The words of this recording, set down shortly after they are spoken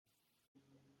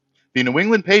The New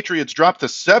England Patriots dropped to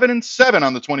 7-7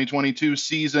 on the 2022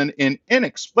 season in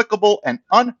inexplicable and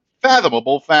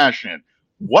unfathomable fashion.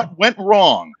 What went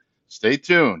wrong? Stay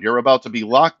tuned. You're about to be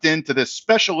locked into this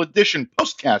special edition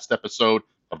postcast episode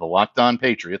of the Locked On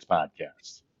Patriots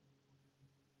podcast.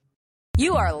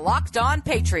 You are Locked On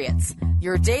Patriots,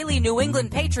 your daily New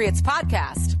England Patriots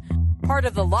podcast. Part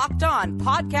of the Locked On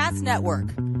Podcast Network,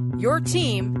 your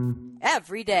team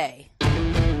every day.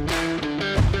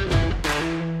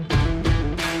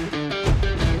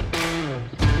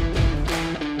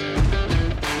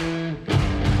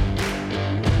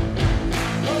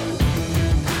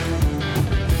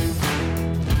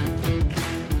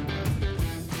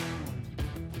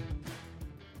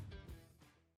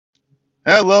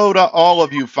 Hello to all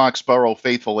of you Foxborough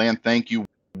faithful, and thank you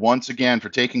once again for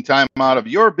taking time out of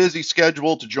your busy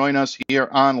schedule to join us here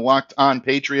on Locked On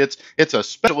Patriots. It's a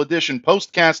special edition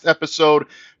postcast episode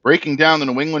breaking down the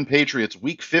New England Patriots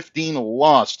Week 15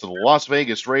 loss to the Las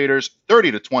Vegas Raiders,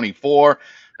 30-24.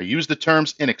 I used the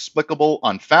terms inexplicable,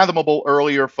 unfathomable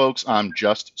earlier, folks. I'm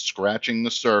just scratching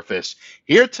the surface.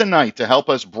 Here tonight to help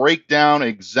us break down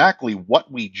exactly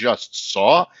what we just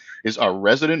saw is our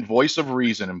resident voice of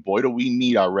reason. And boy, do we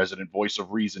need our resident voice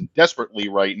of reason desperately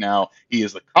right now. He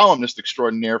is the columnist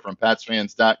extraordinaire from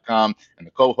PatsFans.com and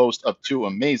the co-host of two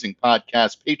amazing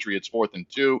podcasts, Patriots 4th and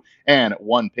 2 and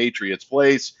One Patriots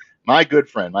Place. My good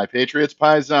friend, my Patriots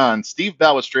paisan, Steve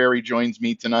Balestrieri joins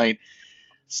me tonight.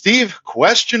 Steve,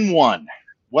 question one.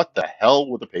 What the hell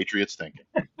were the Patriots thinking?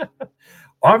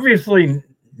 Obviously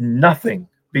nothing,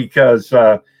 because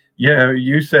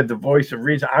you said the voice of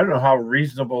reason. I don't know how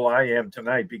reasonable I am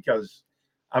tonight, because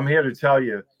I'm here to tell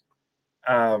you,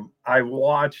 I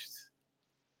watched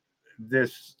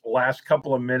this last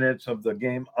couple of minutes of the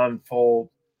game unfold,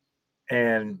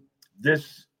 and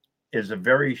this is a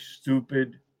very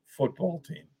stupid football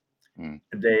team.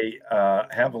 They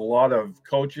have a lot of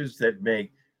coaches that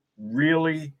make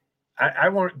really,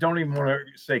 don't even want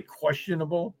to say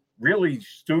questionable, really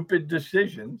stupid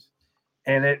decisions.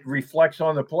 And it reflects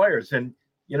on the players. And,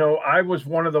 I was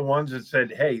one of the ones that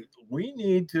said, hey, we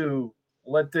need to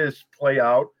let this play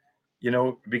out,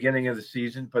 beginning of the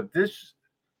season. But this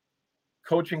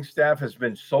coaching staff has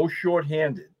been so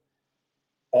shorthanded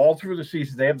all through the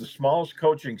season. They have the smallest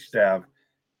coaching staff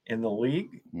in the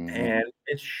league. And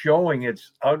it's showing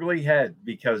its ugly head,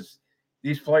 because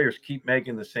these players keep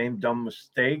making the same dumb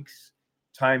mistakes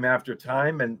time after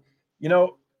time. And,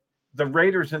 the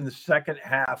Raiders in the second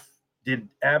half did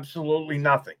absolutely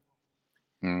nothing.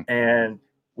 And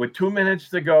with 2 minutes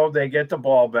to go, they get the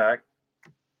ball back.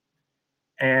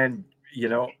 And,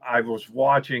 I was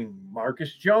watching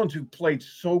Marcus Jones, who played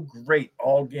so great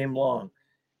all game long.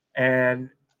 And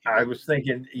I was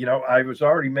thinking, I was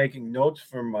already making notes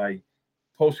for my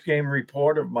post-game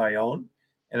report of my own.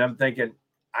 And I'm thinking,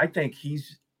 I think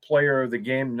he's player of the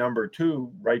game number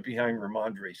 2, right behind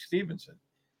Ramondre Stevenson.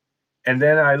 And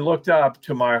then I looked up,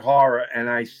 to my horror, and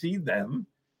I see them,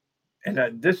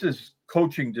 and this is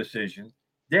coaching decision.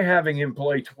 They're having him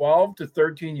play 12 to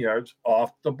 13 yards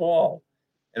off the ball.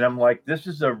 And I'm like, this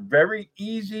is a very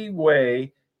easy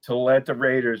way to let the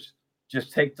Raiders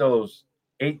just take those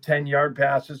 8-10 yard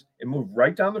passes and move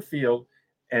right down the field.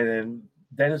 And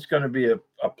then it's going to be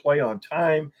a play on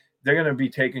time. They're going to be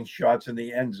taking shots in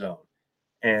the end zone.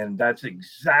 And that's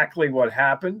exactly what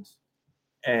happened.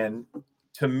 And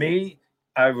to me,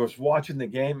 I was watching the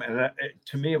game, and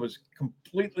to me, it was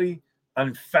completely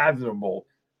unfathomable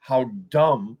how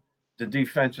dumb the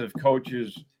defensive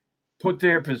coaches put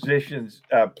their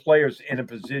players in a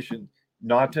position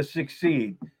not to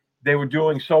succeed. They were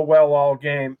doing so well all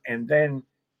game, and then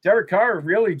Derek Carr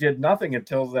really did nothing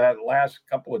until that last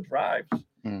couple of drives,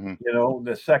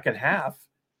 the second half,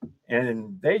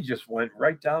 and they just went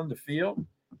right down the field.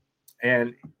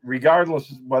 And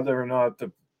regardless of whether or not the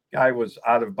guy was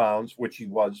out of bounds, which he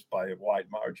was by a wide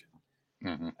margin,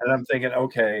 and I'm thinking,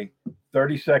 okay,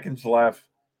 30 seconds left,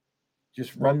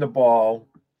 just run the ball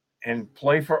and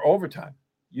play for overtime.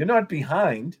 You're not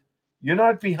behind.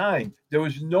 There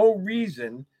was no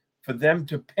reason for them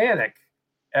to panic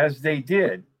as they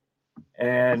did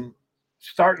and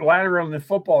start lateraling the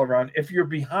football around. If you're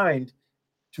behind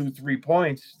 2-3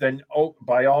 points, then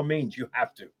by all means you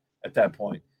have to at that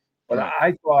point. But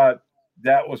I thought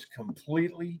that was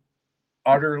completely,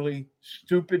 utterly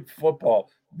stupid football.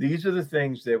 These are the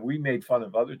things that we made fun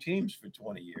of other teams for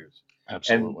 20 years.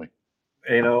 Absolutely.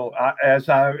 And, as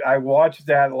I watched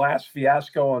that last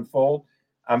fiasco unfold,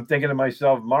 I'm thinking to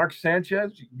myself, Mark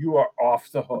Sanchez, you are off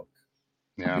the hook.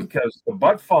 Yeah. Because the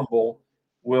butt fumble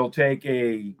will take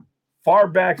a far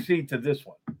back seat to this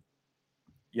one.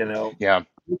 Yeah.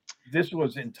 This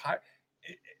was entire.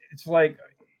 it's like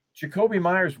Jacoby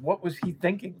Myers, what was he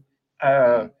thinking?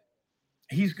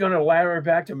 He's going to ladder it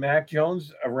back to Mac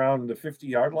Jones around the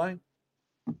 50-yard line.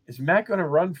 Is Mac going to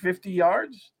run 50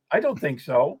 yards? I don't think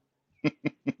so.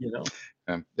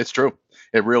 It's true.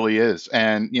 It really is.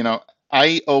 And,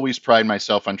 I always pride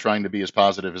myself on trying to be as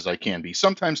positive as I can be,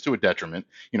 sometimes to a detriment.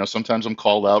 Sometimes I'm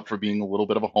called out for being a little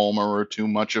bit of a homer or too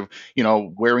much of,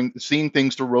 seeing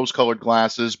things through rose-colored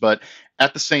glasses. But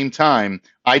at the same time,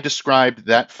 I described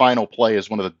that final play as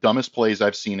one of the dumbest plays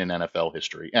I've seen in NFL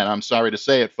history. And I'm sorry to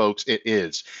say it, folks, it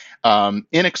is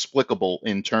inexplicable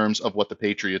in terms of what the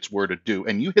Patriots were to do.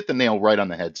 And you hit the nail right on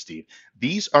the head, Steve.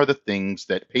 These are the things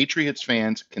that Patriots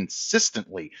fans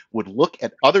consistently would look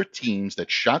at other teams that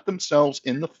shot themselves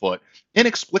in the foot,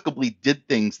 inexplicably did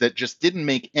things that just didn't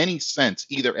make any sense,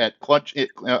 either at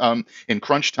in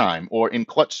crunch time or in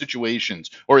clutch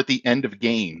situations or at the end of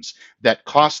games, that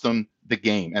cost them the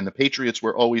game. And the Patriots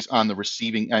were always on the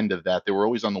receiving end of that. They were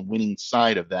always on the winning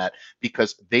side of that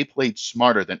because they played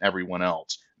smarter than everyone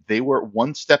else. They were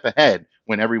one step ahead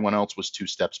when everyone else was two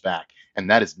steps back. And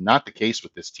that is not the case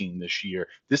with this team this year.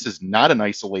 This is not an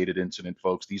isolated incident,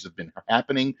 folks. These have been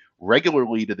happening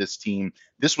regularly to this team.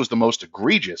 This was the most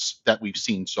egregious that we've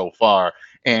seen so far.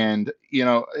 And,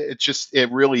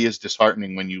 it really is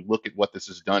disheartening when you look at what this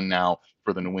has done now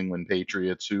for the New England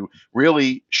Patriots, who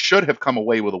really should have come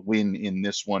away with a win in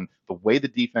this one. The way the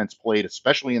defense played,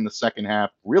 especially in the second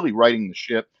half, really righting the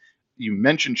ship. You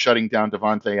mentioned shutting down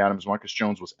Davante Adams. Marcus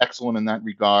Jones was excellent in that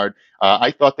regard.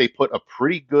 I thought they put a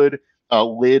pretty good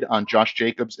lid on Josh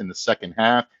Jacobs in the second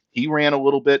half. He ran a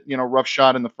little bit,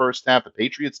 roughshod in the first half. The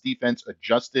Patriots defense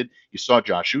adjusted. You saw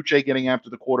Josh Uche getting after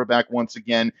the quarterback once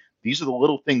again. These are the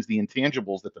little things, the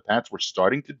intangibles that the Pats were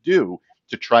starting to do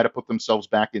to try to put themselves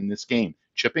back in this game,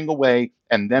 chipping away.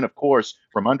 And then, of course,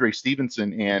 from Ramondre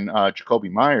Stevenson and Jacoby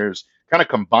Myers, kind of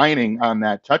combining on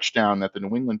that touchdown that the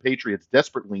New England Patriots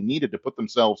desperately needed to put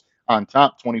themselves on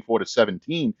top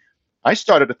 24-17. I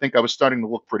started to think I was starting to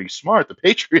look pretty smart. The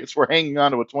Patriots were hanging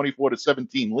on to a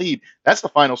 24-17 lead. That's the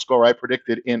final score I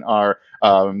predicted in our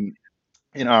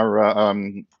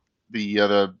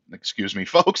excuse me,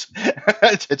 folks.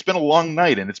 It's been a long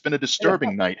night and it's been a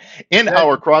disturbing night. In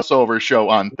our crossover show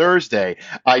on Thursday,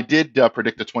 I did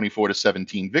predict a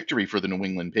 24-17 victory for the New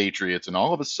England Patriots, and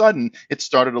all of a sudden it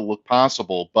started to look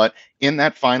possible. But in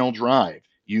that final drive,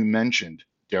 you mentioned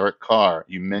Derek Carr,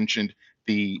 you mentioned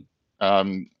the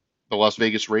Las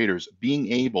Vegas Raiders being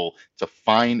able to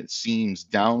find seams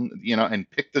down, and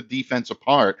pick the defense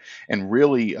apart and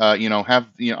really, have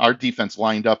our defense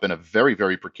lined up in a very,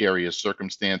 very precarious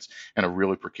circumstance and a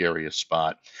really precarious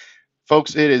spot.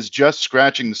 Folks, it is just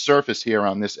scratching the surface here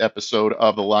on this episode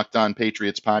of the Locked On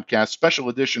Patriots podcast, special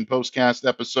edition postcast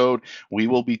episode. We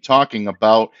will be talking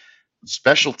about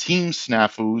special team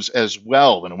snafus as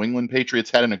well. The New England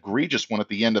Patriots had an egregious one at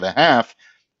the end of the half.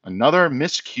 Another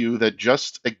miscue that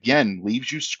just, again,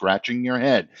 leaves you scratching your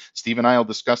head. Steve and I will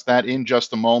discuss that in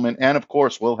just a moment. And, of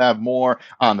course, we'll have more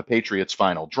on the Patriots'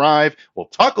 final drive. We'll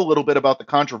talk a little bit about the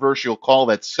controversial call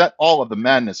that set all of the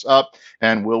madness up.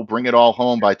 And we'll bring it all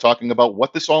home by talking about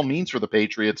what this all means for the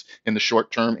Patriots in the short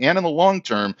term and in the long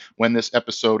term when this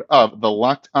episode of the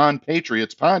Locked On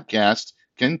Patriots podcast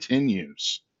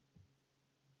continues.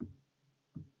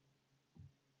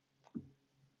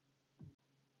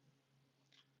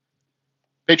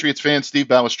 Patriots fan Steve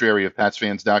Balestrieri of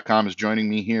PatsFans.com is joining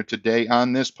me here today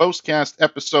on this postcast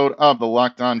episode of the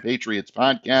Locked On Patriots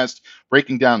podcast,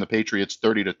 breaking down the Patriots'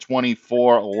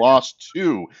 30-24 loss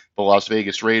to the Las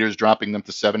Vegas Raiders, dropping them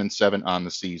to 7-7 on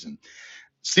the season.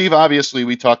 Steve, obviously,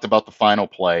 we talked about the final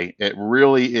play. It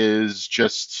really is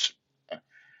just...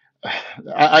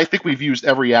 I think we've used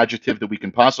every adjective that we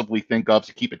can possibly think of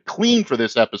to keep it clean for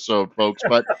this episode, folks.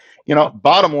 But,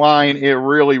 bottom line, it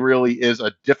really, really is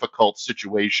a difficult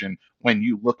situation when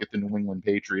you look at the New England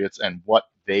Patriots and what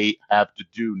they have to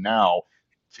do now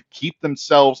to keep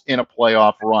themselves in a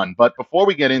playoff run. But before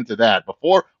we get into that,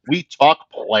 before we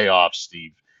talk playoffs,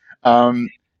 Steve,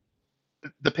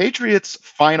 the Patriots'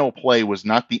 final play was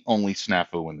not the only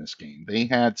snafu in this game. They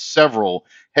had several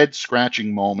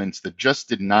head-scratching moments that just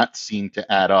did not seem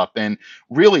to add up. And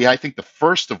really, I think the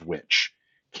first of which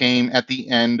came at the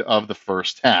end of the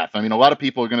first half. I mean, a lot of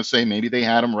people are going to say maybe they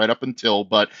had them right up until,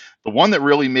 but the one that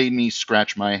really made me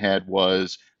scratch my head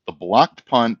was the blocked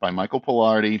punt by Michael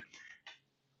Palardy,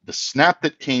 the snap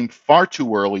that came far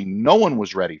too early. No one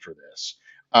was ready for this.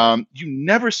 You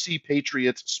never see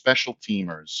Patriots special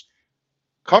teamers,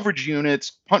 coverage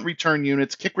units, punt return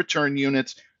units, kick return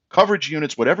units, coverage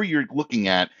units, whatever you're looking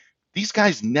at, these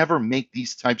guys never make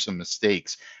these types of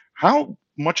mistakes. How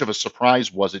much of a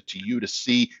surprise was it to you to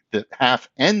see the half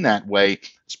end that way,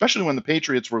 especially when the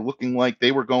Patriots were looking like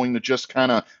they were going to just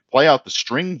kind of play out the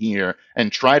string here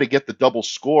and try to get the double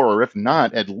score, or if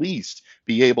not, at least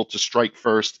be able to strike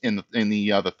first in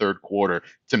the third quarter?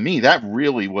 To me, that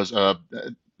really was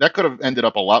that could have ended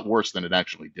up a lot worse than it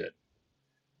actually did.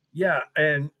 Yeah,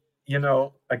 and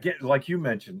again, like you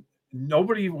mentioned,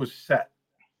 nobody was set,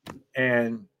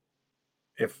 and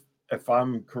if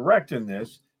I'm correct in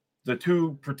this, the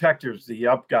two protectors, the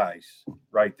up guys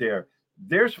right there,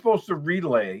 they're supposed to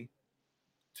relay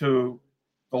to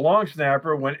the long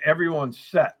snapper when everyone's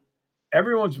set.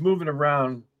 Everyone's moving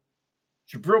around.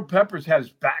 Jabril Peppers had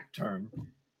his back turned,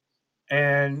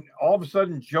 and all of a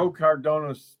sudden Joe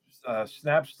Cardona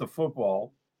snaps the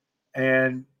football,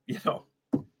 and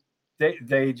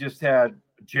they just had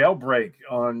jailbreak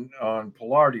on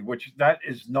Pilardi, which that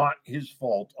is not his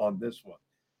fault on this one.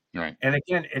 Right. And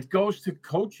again, it goes to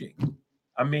coaching.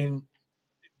 I mean,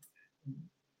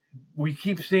 we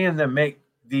keep seeing them make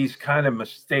these kind of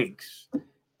mistakes.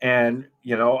 And,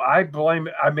 I blame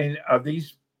it. I mean, are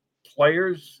these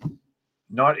players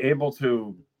not able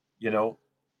to,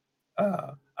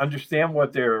 understand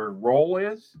what their role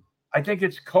is? I think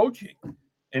it's coaching.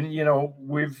 And,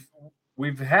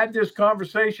 we've had this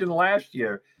conversation last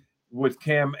year with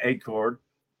Cam Achord,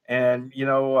 and,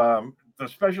 the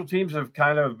special teams have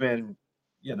kind of been,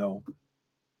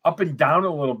 up and down a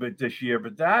little bit this year,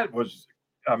 but that was,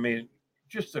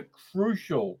 just a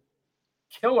crucial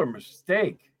killer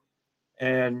mistake.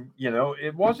 And,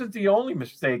 it wasn't the only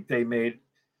mistake they made.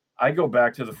 I go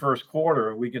back to the first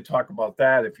quarter. We can talk about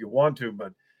that if you want to,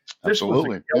 but this Absolutely.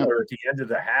 was a killer at the end of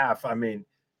the half. I mean,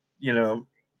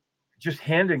 just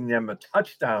handing them a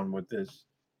touchdown with this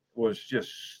was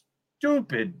just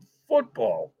stupid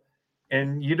football.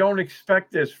 And you don't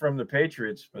expect this from the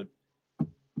Patriots, but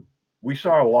we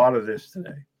saw a lot of this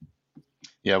today.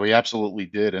 Yeah, we absolutely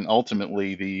did. And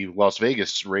ultimately, the Las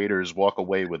Vegas Raiders walk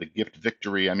away with a gift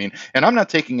victory. I mean, and I'm not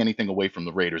taking anything away from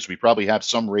the Raiders. We probably have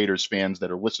some Raiders fans that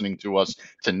are listening to us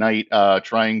tonight,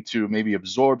 trying to maybe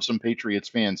absorb some Patriots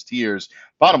fans' tears.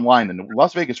 Bottom line, the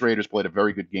Las Vegas Raiders played a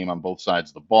very good game on both sides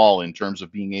of the ball in terms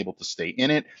of being able to stay in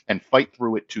it and fight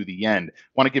through it to the end.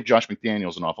 Want to give Josh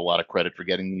McDaniels an awful lot of credit for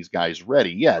getting these guys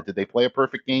ready. Yeah, did they play a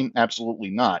perfect game?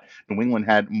 Absolutely not. New England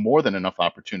had more than enough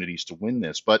opportunities to win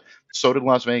this, but so did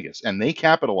Las Vegas, and they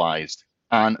capitalized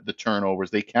on the turnovers.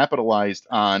 They capitalized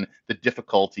on the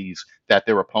difficulties that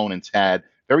their opponents had,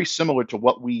 very similar to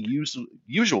what we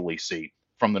usually see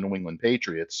from the New England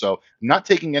Patriots. So not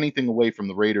taking anything away from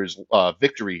the Raiders'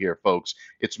 victory here, folks.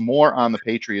 It's more on the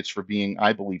Patriots for being,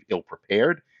 I believe,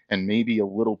 ill-prepared and maybe a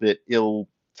little bit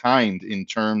ill-timed in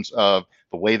terms of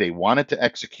the way they wanted to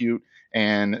execute,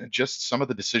 and just some of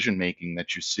the decision-making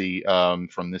that you see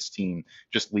from this team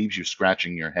just leaves you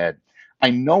scratching your head. I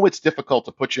know it's difficult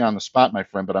to put you on the spot, my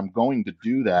friend, but I'm going to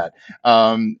do that.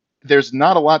 There's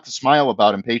not a lot to smile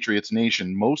about in Patriots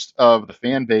Nation. Most of the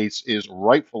fan base is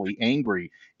rightfully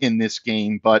angry in this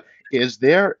game, but is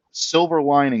there silver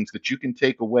linings that you can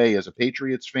take away as a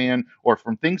Patriots fan, or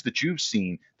from things that you've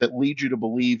seen, that lead you to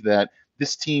believe that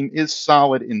this team is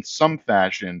solid in some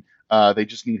fashion? They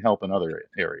just need help in other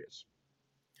areas.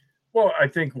 Well, I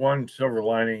think one silver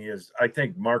lining is I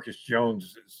think Marcus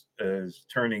Jones is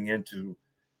turning into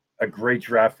a great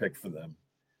draft pick for them.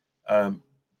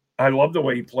 I love the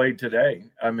way he played today.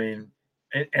 I mean,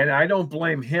 and I don't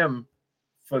blame him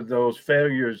for those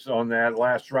failures on that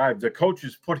last drive. The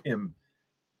coaches put him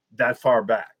that far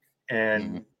back.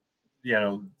 And,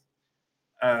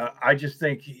 I just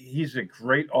think he's a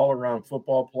great all-around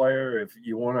football player. If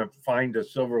you want to find a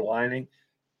silver lining,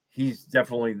 he's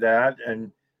definitely that.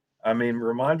 And, I mean,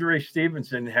 Ramondre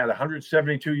Stevenson had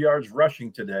 172 yards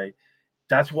rushing today.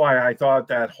 That's why I thought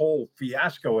that whole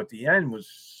fiasco at the end was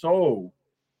so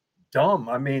dumb.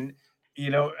 I mean,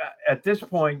 at this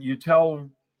point, you tell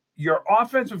your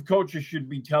offensive coaches should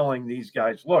be telling these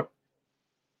guys, look,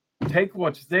 take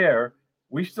what's there.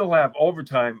 We still have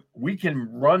overtime. We can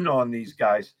run on these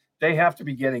guys. They have to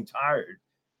be getting tired.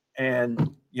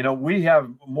 And, we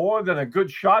have more than a good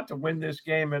shot to win this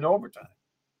game in overtime.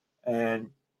 And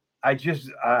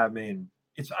I mean,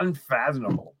 it's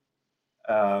unfathomable.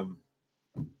 I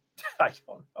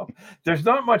don't know. There's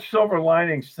not much silver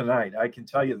linings tonight. I can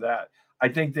tell you that. I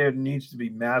think there needs to be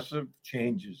massive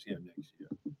changes here next year.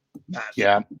 Massive.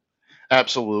 Yeah,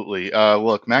 absolutely.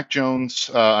 Look, Mac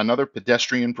Jones, another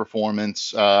pedestrian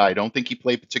performance. I don't think he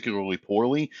played particularly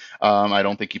poorly. I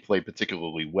don't think he played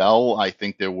particularly well. I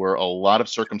think there were a lot of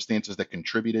circumstances that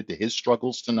contributed to his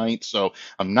struggles tonight. So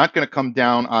I'm not going to come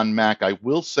down on Mac. I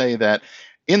will say that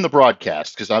in the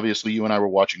broadcast, because obviously you and I were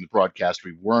watching the broadcast,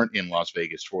 we weren't in Las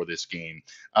Vegas for this game.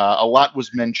 A lot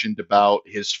was mentioned about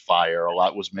his fire. A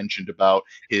lot was mentioned about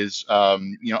his,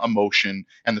 emotion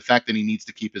and the fact that he needs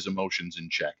to keep his emotions in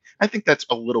check. I think that's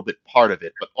a little bit part of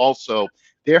it, but also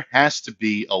there has to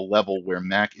be a level where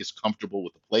Mac is comfortable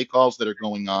with the play calls that are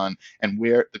going on and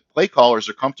where the play callers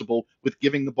are comfortable with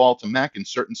giving the ball to Mac in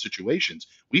certain situations.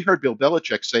 We heard Bill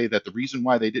Belichick say that the reason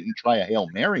why they didn't try a Hail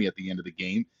Mary at the end of the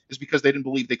game is because they didn't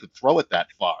believe they could throw it that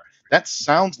far. That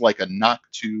sounds like a knock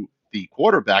to the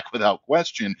quarterback without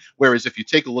question. Whereas if you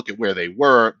take a look at where they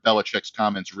were, Belichick's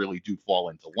comments really do fall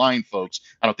into line, folks.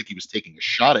 I don't think he was taking a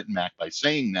shot at Mac by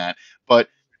saying that, but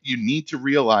you need to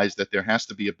realize that there has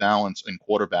to be a balance in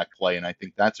quarterback play, and I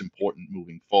think that's important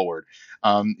moving forward.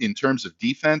 In terms of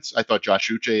defense, I thought Josh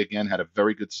Uche, again, had a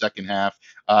very good second half,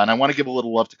 and I want to give a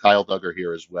little love to Kyle Duggar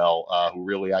here as well, who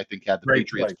really, I think, had the Great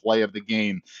Patriots play. play of the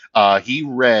game. He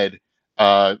read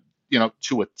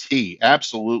to a T.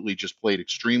 Absolutely just played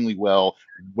extremely well.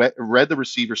 Read the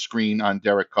receiver screen on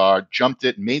Derek Carr, jumped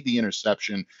it, made the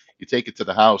interception. You take it to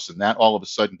the house, and that all of a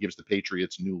sudden gives the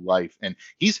Patriots new life. And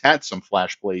he's had some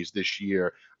flash plays this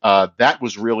year. That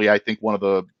was really, I think, one of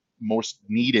the most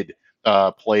needed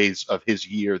plays of his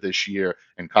year this year.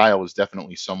 And Kyle is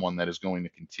definitely someone that is going to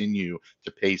continue to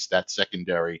pace that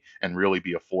secondary and really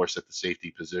be a force at the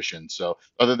safety position. So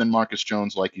other than Marcus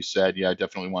Jones, like you said, yeah, I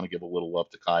definitely want to give a little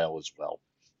love to Kyle as well.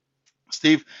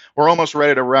 Steve, we're almost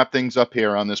ready to wrap things up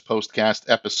here on this postcast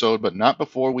episode, but not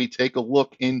before we take a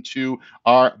look into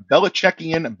our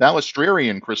Belichickian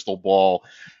Balistrierian crystal ball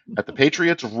at the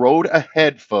Patriots' road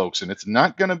ahead, folks, and it's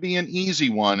not going to be an easy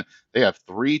one. They have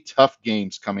 3 tough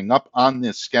games coming up on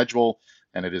this schedule,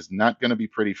 and it is not going to be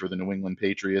pretty for the New England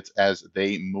Patriots as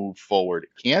they move forward.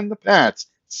 Can the Pats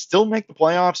still make the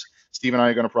playoffs? Steve and I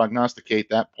are going to prognosticate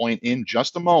that point in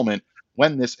just a moment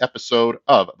when this episode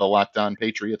of the Locked On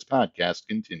Patriots podcast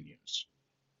continues.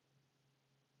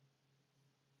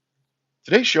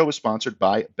 Today's show is sponsored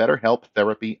by BetterHelp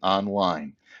Therapy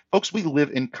Online. Folks, we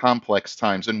live in complex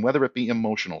times, and whether it be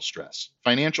emotional stress,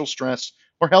 financial stress,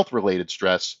 or health-related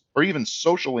stress, or even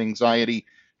social anxiety,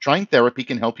 trying therapy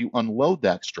can help you unload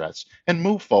that stress and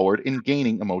move forward in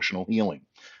gaining emotional healing.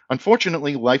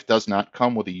 Unfortunately, life does not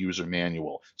come with a user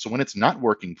manual, so when it's not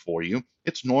working for you,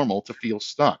 it's normal to feel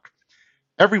stuck.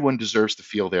 Everyone deserves to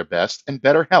feel their best, and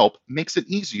BetterHelp makes it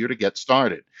easier to get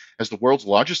started. As the world's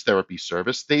largest therapy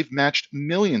service, they've matched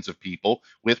millions of people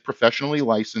with professionally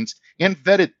licensed and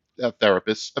vetted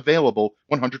therapists available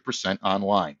 100%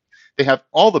 online. They have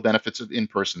all the benefits of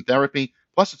in-person therapy,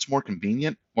 plus it's more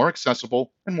convenient, more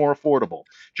accessible, and more affordable.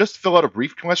 Just fill out a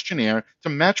brief questionnaire to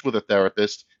match with a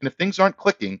therapist, and if things aren't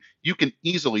clicking, you can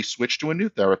easily switch to a new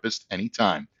therapist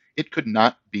anytime. It could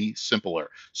not be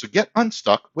simpler. So get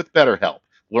unstuck with BetterHelp.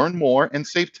 Learn more and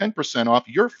save 10% off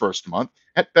your first month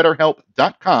at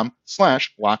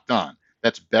betterhelp.com/lockedon.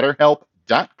 That's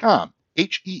betterhelp.com,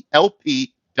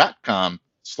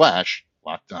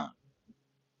 HELP.com/lockedon.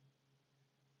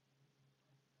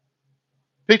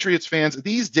 Patriots fans,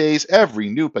 these days, every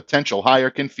new potential hire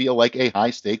can feel like a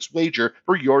high-stakes wager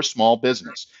for your small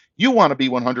business. You want to be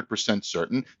 100%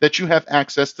 certain that you have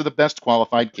access to the best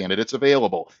qualified candidates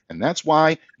available, and that's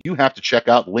why you have to check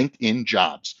out LinkedIn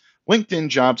Jobs. LinkedIn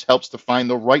Jobs helps to find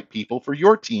the right people for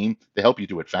your team. They help you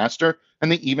do it faster,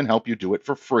 and they even help you do it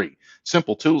for free.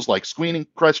 Simple tools like screening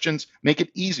questions make it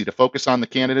easy to focus on the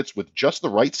candidates with just the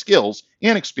right skills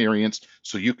and experience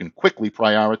so you can quickly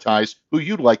prioritize who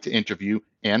you'd like to interview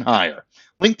and hire.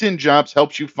 LinkedIn Jobs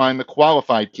helps you find the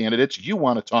qualified candidates you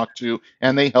want to talk to,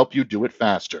 and they help you do it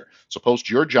faster. So post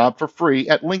your job for free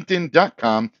at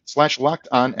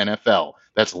linkedin.com/lockedonnfl.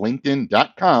 That's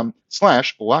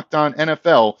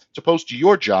linkedin.com/lockedonnfl to post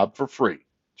your job for free.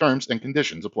 Terms and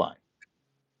conditions apply.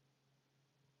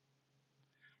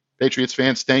 Patriots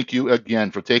fans, thank you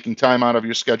again for taking time out of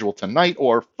your schedule tonight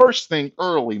or first thing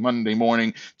early Monday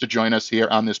morning to join us here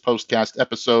on this postcast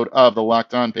episode of the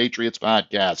Locked On Patriots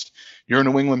podcast. Your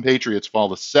New England Patriots fall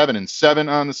to 7-7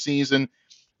 on the season.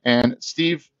 And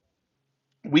Steve,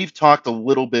 we've talked a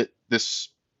little bit this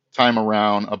time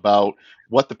around about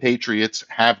what the Patriots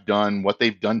have done, what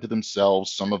they've done to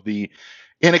themselves, some of the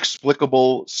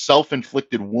inexplicable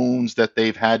self-inflicted wounds that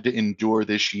they've had to endure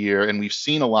this year. And we've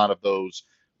seen a lot of those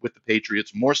with the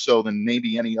Patriots, more so than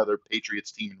maybe any other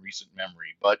Patriots team in recent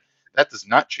memory. But that does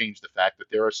not change the fact that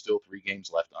there are still 3 games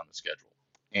left on the schedule.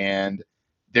 And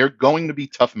they're going to be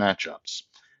tough matchups.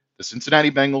 The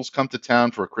Cincinnati Bengals come to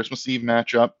town for a Christmas Eve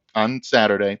matchup on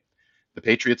Saturday. The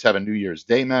Patriots have a New Year's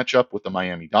Day matchup with the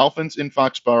Miami Dolphins in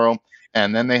Foxborough.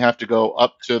 And then they have to go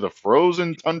up to the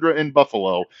frozen tundra in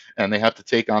Buffalo, and they have to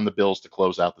take on the Bills to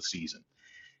close out the season.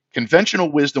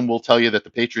 Conventional wisdom will tell you that the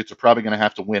Patriots are probably going to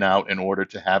have to win out in order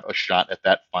to have a shot at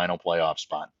that final playoff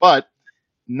spot. But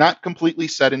not completely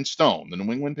set in stone. The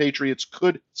New England Patriots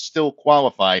could still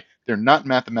qualify. They're not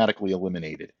mathematically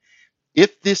eliminated.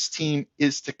 If this team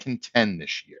is to contend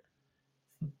this year,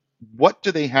 what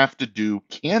do they have to do?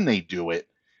 Can they do it?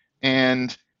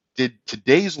 And did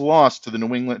today's loss to the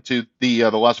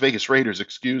Las Vegas Raiders,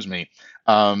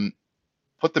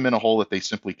 put them in a hole that they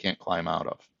simply can't climb out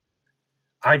of?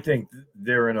 I think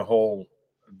they're in a hole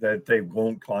that they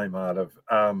won't climb out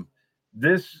of.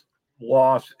 This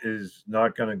loss is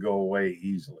not going to go away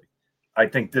easily. I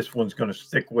think this one's going to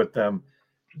stick with them.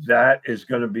 That is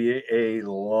going to be a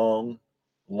long,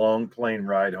 long plane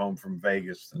ride home from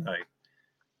Vegas tonight.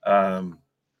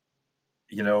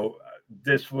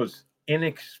 This was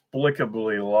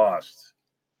inexplicably lost.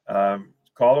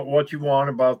 Call it what you want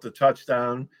about the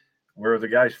touchdown where the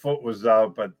guy's foot was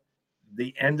out, but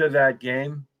the end of that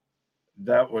game,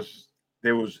 there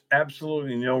was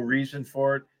absolutely no reason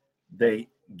for it. They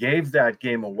gave that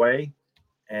game away,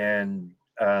 and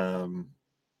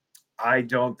I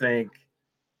don't think,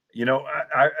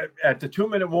 I at the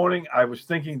 2-minute warning, I was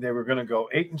thinking they were going to go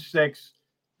 8-6.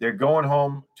 They're going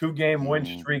home, 2-game win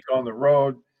streak on the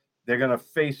road. They're going to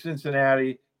face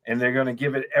Cincinnati, and they're going to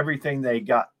give it everything they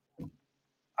got.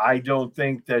 I don't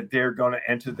think that they're going to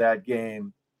enter that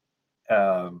game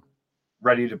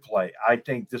ready to play. I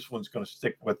think this one's going to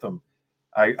stick with them.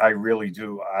 I really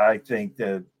do. I think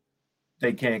that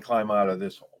they can't climb out of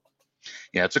this hole.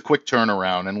 Yeah, it's a quick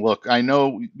turnaround. And look, I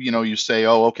know, you say,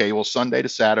 oh, okay, well, Sunday to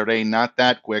Saturday, not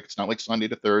that quick. It's not like Sunday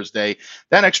to Thursday.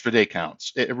 That extra day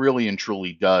counts. It really and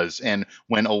truly does. And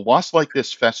when a loss like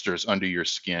this festers under your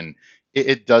skin,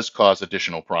 it does cause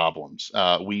additional problems.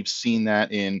 We've seen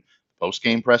that in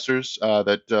post-game pressers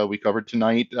that we covered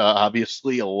tonight.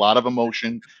 Obviously, a lot of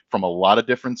emotion from a lot of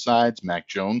different sides. Mac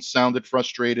Jones sounded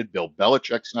frustrated. Bill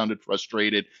Belichick sounded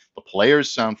frustrated. The players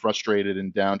sound frustrated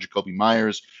and down. Jakobi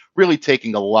Meyers really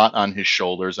taking a lot on his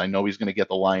shoulders. I know he's going to get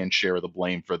the lion's share of the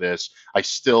blame for this. I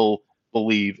still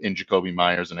believe in Jakobi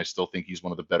Meyers, and I still think he's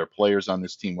one of the better players on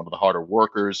this team, one of the harder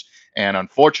workers, and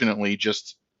unfortunately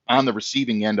just on the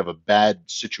receiving end of a bad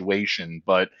situation.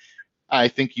 But I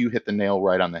think you hit the nail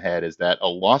right on the head, is that a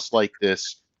loss like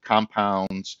this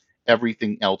compounds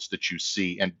everything else that you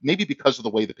see. And maybe because of the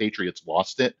way the Patriots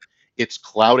lost it, it's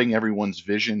clouding everyone's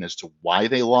vision as to why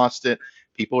they lost it.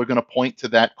 People are going to point to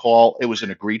that call. It was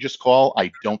an egregious call.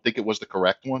 I don't think it was the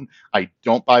correct one. I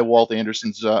don't buy Walt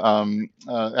Anderson's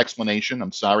explanation.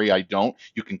 I'm sorry, I don't.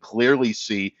 You can clearly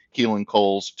see Keelan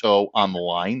Cole's toe on the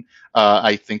line.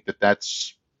 I think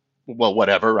that's, well,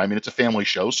 whatever. I mean, it's a family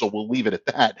show, so we'll leave it at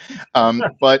that.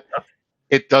 But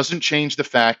it doesn't change the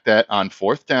fact that on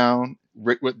fourth down,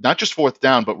 not just fourth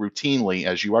down, but routinely,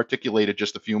 as you articulated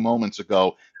just a few moments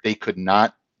ago, they could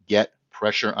not get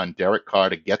pressure on Derek Carr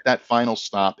to get that final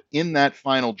stop in that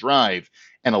final drive,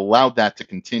 and allowed that to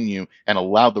continue and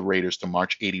allowed the Raiders to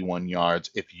march 81 yards.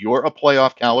 If you're a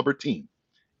playoff caliber team,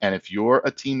 and if you're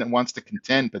a team that wants to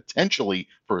contend potentially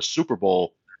for a Super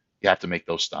Bowl, you have to make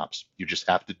those stops. You just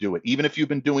have to do it. Even if you've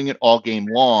been doing it all game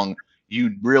long,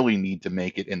 you really need to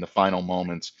make it in the final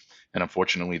moments. And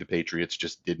unfortunately, the Patriots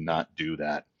just did not do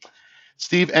that.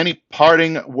 Steve, any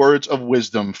parting words of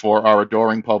wisdom for our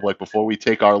adoring public before we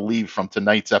take our leave from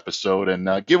tonight's episode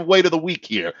and give way to the week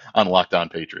here on Locked On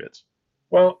Patriots?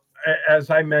 Well, as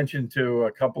I mentioned to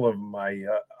a couple of my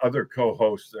other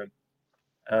co-hosts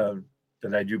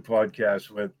that I do podcasts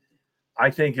with,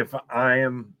 I think if I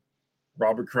am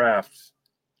Robert Kraft,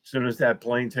 as soon as that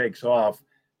plane takes off,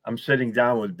 I'm sitting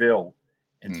down with Bill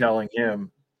and telling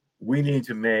him we need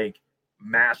to make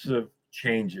massive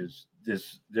changes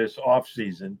this off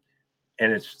season,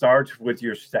 and it starts with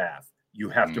your staff. You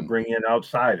have to bring in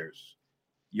outsiders.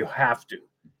 You have to,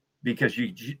 because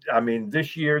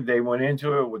this year they went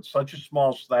into it with such a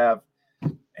small staff,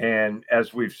 and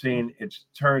as we've seen, it's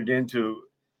turned into,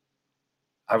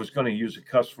 I was going to use a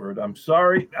cuss word, I'm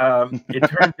sorry. It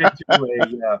turned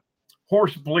into a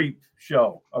horse bleep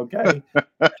show. Okay.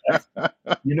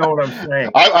 You know what I'm saying?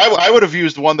 I would have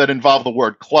used one that involved the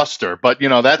word cluster, but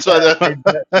that's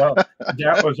well,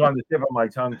 that was on the tip of my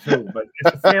tongue too, but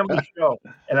it's a family show.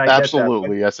 And I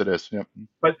absolutely, yes, it is. Yep.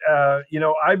 But,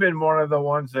 I've been one of the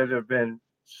ones that have been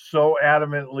so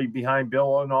adamantly behind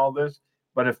Bill and all this,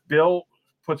 but if Bill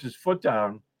puts his foot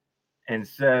down and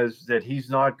says that he's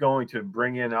not going to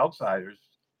bring in outsiders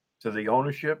to the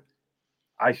ownership,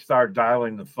 I start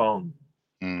dialing the phone.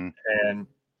 And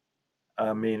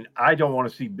I don't want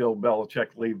to see Bill Belichick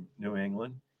leave New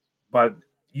England, but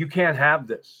you can't have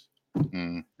this.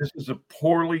 This is a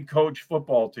poorly coached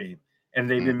football team. and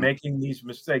they've been making these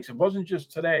mistakes. It wasn't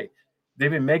just today.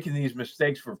 They've been making these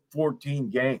mistakes for 14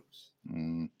 games.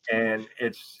 And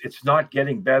it's not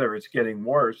getting better. It's getting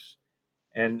worse.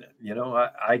 And, you know,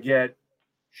 I get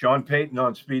Sean Payton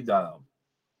on speed dial.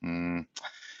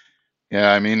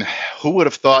 Yeah, I mean, who would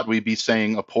have thought we'd be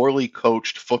saying a poorly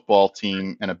coached football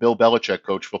team and a Bill Belichick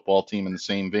coached football team in the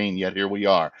same vein, yet here we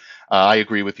are. I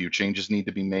agree with you. Changes need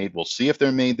to be made. We'll see if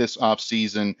they're made this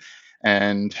offseason.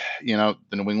 And, you know,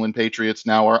 the New England Patriots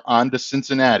now are on to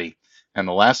Cincinnati. And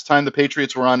the last time the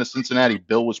Patriots were on to Cincinnati,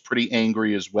 Bill was pretty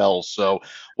angry as well. So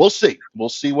we'll see. We'll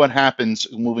see what happens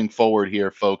moving forward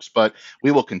here, folks. But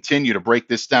we will continue to break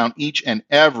this down each and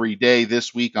every day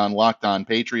this week on Locked On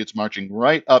Patriots, marching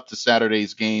right up to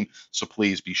Saturday's game. So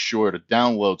please be sure to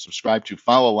download, subscribe to,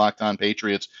 follow Locked On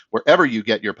Patriots wherever you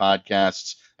get your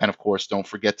podcasts. And, of course, don't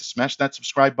forget to smash that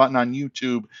subscribe button on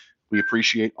YouTube. We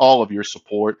appreciate all of your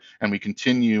support, and we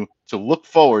continue to look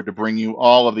forward to bring you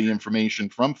all of the information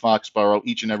from Foxborough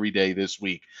each and every day this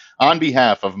week. On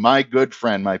behalf of my good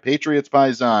friend, my Patriots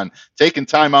Paisan, taking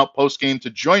time out post-game to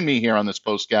join me here on this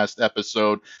postcast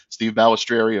episode, Steve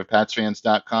Balistrieri of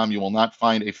PatsFans.com. You will not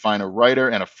find a finer writer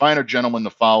and a finer gentleman to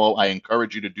follow. I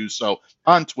encourage you to do so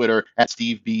on Twitter at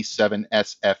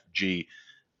SteveB7SFG.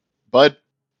 Bud,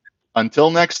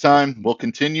 until next time, we'll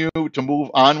continue to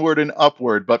move onward and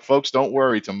upward. But, folks, don't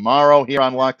worry. Tomorrow here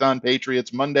on Locked On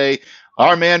Patriots Monday,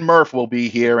 our man Murph will be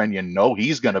here, and you know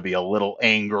he's going to be a little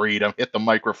angry to hit the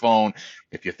microphone.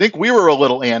 If you think we were a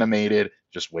little animated,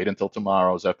 just wait until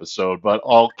tomorrow's episode. But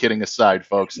all kidding aside,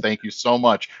 folks, thank you so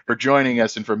much for joining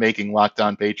us and for making Locked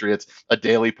On Patriots a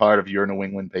daily part of your New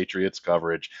England Patriots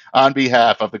coverage. On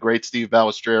behalf of the great Steve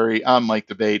Balistrieri, I'm Mike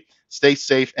Debate. Stay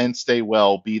safe and stay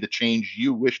well. Be the change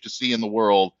you wish to see in the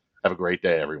world. Have a great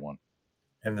day, everyone.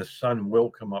 And the sun will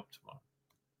come up tomorrow.